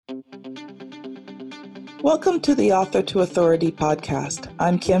Welcome to the Author to Authority podcast.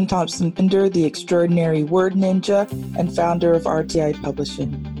 I'm Kim Thompson-Pinder, the extraordinary word ninja and founder of RTI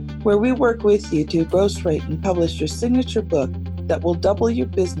Publishing, where we work with you to ghostwrite and publish your signature book that will double your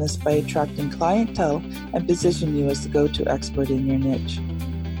business by attracting clientele and position you as the go-to expert in your niche.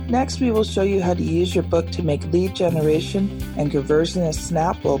 Next, we will show you how to use your book to make lead generation and conversion a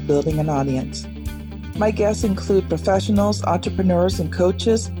snap while building an audience. My guests include professionals, entrepreneurs, and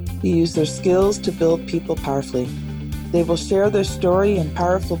coaches who use their skills to build people powerfully. They will share their story and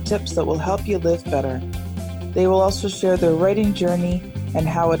powerful tips that will help you live better. They will also share their writing journey and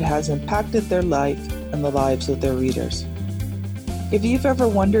how it has impacted their life and the lives of their readers. If you've ever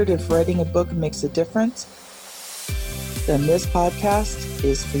wondered if writing a book makes a difference, then this podcast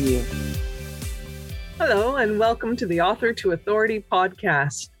is for you. Hello, and welcome to the Author to Authority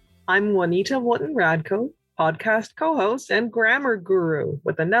podcast. I'm Juanita Wooten-Radko, podcast co-host and grammar guru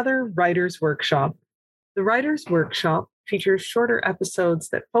with another Writer's Workshop. The Writer's Workshop features shorter episodes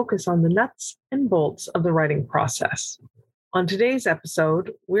that focus on the nuts and bolts of the writing process. On today's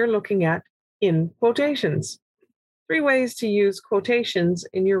episode, we're looking at in quotations. 3 ways to use quotations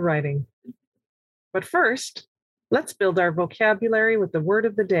in your writing. But first, let's build our vocabulary with the word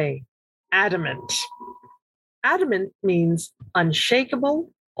of the day, adamant. Adamant means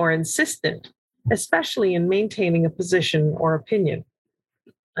unshakable or insistent, especially in maintaining a position or opinion.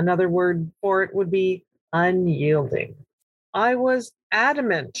 Another word for it would be unyielding. I was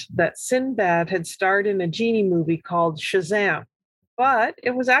adamant that Sinbad had starred in a genie movie called Shazam, but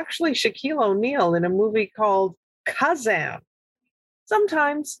it was actually Shaquille O'Neal in a movie called Kazam.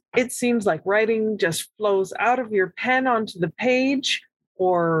 Sometimes it seems like writing just flows out of your pen onto the page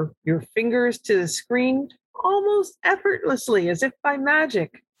or your fingers to the screen almost effortlessly, as if by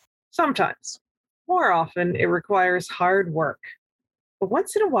magic. Sometimes. More often, it requires hard work. But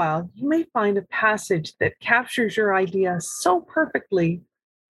once in a while, you may find a passage that captures your idea so perfectly,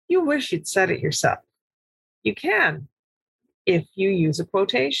 you wish you'd said it yourself. You can, if you use a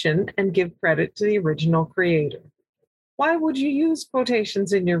quotation and give credit to the original creator. Why would you use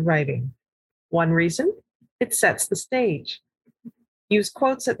quotations in your writing? One reason, it sets the stage. Use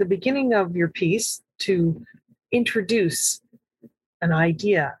quotes at the beginning of your piece to introduce an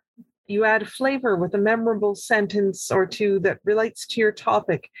idea. You add flavor with a memorable sentence or two that relates to your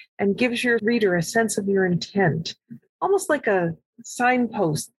topic and gives your reader a sense of your intent, almost like a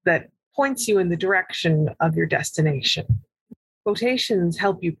signpost that points you in the direction of your destination. Quotations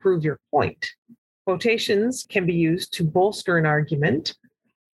help you prove your point. Quotations can be used to bolster an argument,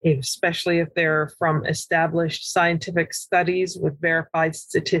 especially if they're from established scientific studies with verified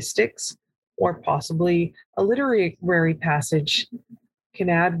statistics, or possibly a literary passage can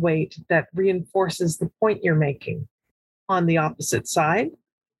add weight that reinforces the point you're making. On the opposite side,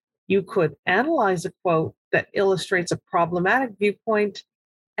 you could analyze a quote that illustrates a problematic viewpoint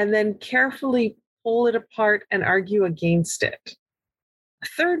and then carefully pull it apart and argue against it. A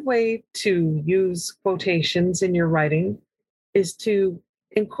third way to use quotations in your writing is to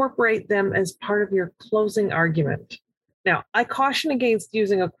incorporate them as part of your closing argument. Now, I caution against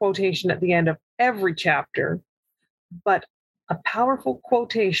using a quotation at the end of every chapter, but a powerful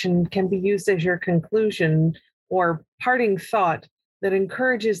quotation can be used as your conclusion or parting thought that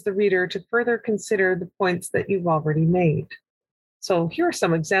encourages the reader to further consider the points that you've already made. So here are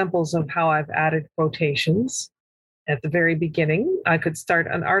some examples of how I've added quotations. At the very beginning, I could start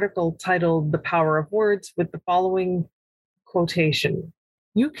an article titled The Power of Words with the following quotation.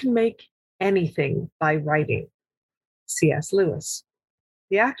 You can make anything by writing. C.S. Lewis.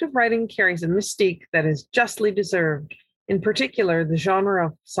 The act of writing carries a mystique that is justly deserved, in particular the genre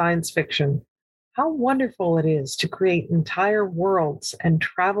of science fiction. How wonderful it is to create entire worlds and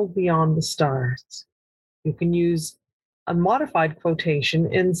travel beyond the stars. You can use a modified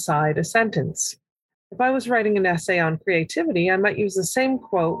quotation inside a sentence. If I was writing an essay on creativity, I might use the same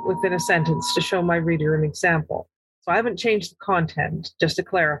quote within a sentence to show my reader an example. So I haven't changed the content, just to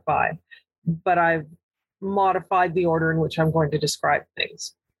clarify, but I've modified the order in which I'm going to describe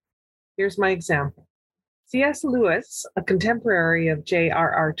things. Here's my example. C.S. Lewis, a contemporary of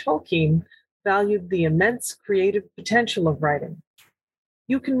J.R.R. Tolkien, valued the immense creative potential of writing.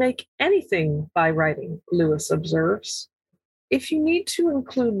 You can make anything by writing, Lewis observes. If you need to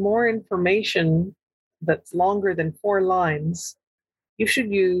include more information that's longer than 4 lines, you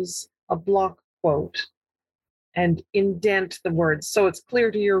should use a block quote and indent the words so it's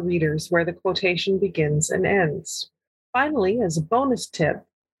clear to your readers where the quotation begins and ends. Finally, as a bonus tip,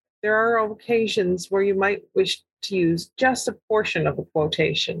 there are occasions where you might wish to use just a portion of a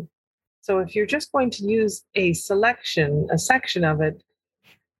quotation. So if you're just going to use a section of it,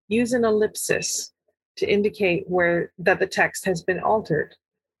 use an ellipsis to indicate that the text has been altered.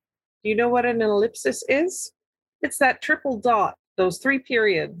 Do you know what an ellipsis is? It's that triple dot, those 3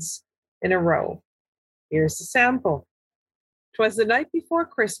 periods in a row. Here's the sample. 'Twas the night before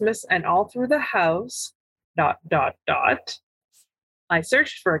Christmas, and all through the house, ... I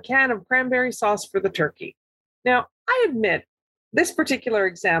searched for a can of cranberry sauce for the turkey. Now, I admit, this particular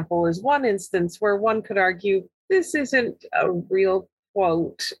example is one instance where one could argue this isn't a real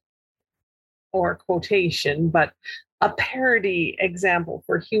quote or quotation, but a parody example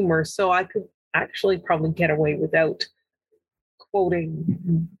for humor, so I could actually probably get away without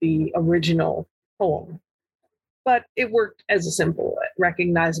quoting the original poem. But it worked as a simple,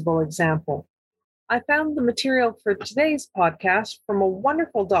 recognizable example. I found the material for today's podcast from a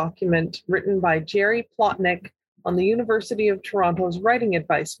wonderful document written by Jerry Plotnick on the University of Toronto's Writing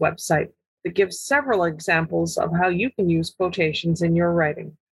Advice website that gives several examples of how you can use quotations in your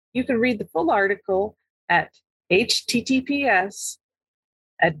writing. You can read the full article at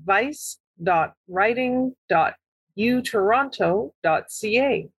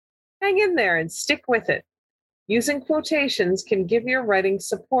https://advice.writing.utoronto.ca. Hang in there and stick with it. Using quotations can give your writing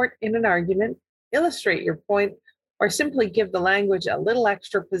support in an argument, illustrate your point, or simply give the language a little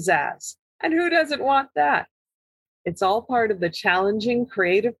extra pizzazz. And who doesn't want that? It's all part of the challenging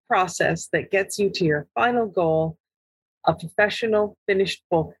creative process that gets you to your final goal, a professional, finished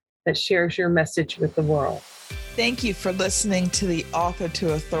book that shares your message with the world. Thank you for listening to the Author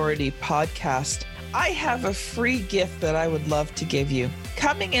to Authority podcast. I have a free gift that I would love to give you.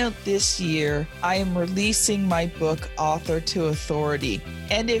 Coming out this year, I am releasing my book, Author to Authority.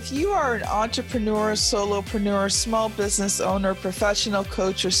 And if you are an entrepreneur, solopreneur, small business owner, professional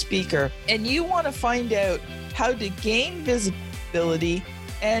coach, or speaker, and you want to find out how to gain visibility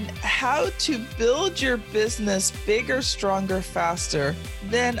and how to build your business bigger, stronger, faster,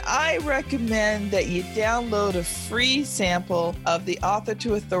 then I recommend that you download a free sample of the Author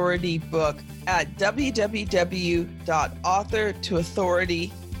to Authority book at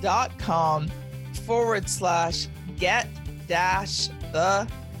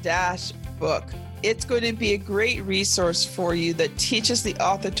www.authortoauthority.com/get-the-book. It's going to be a great resource for you that teaches the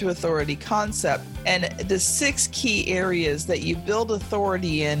Author to Authority concept and the 6 key areas that you build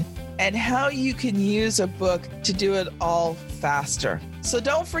authority in and how you can use a book to do it all faster. So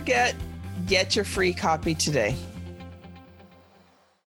don't forget, get your free copy today.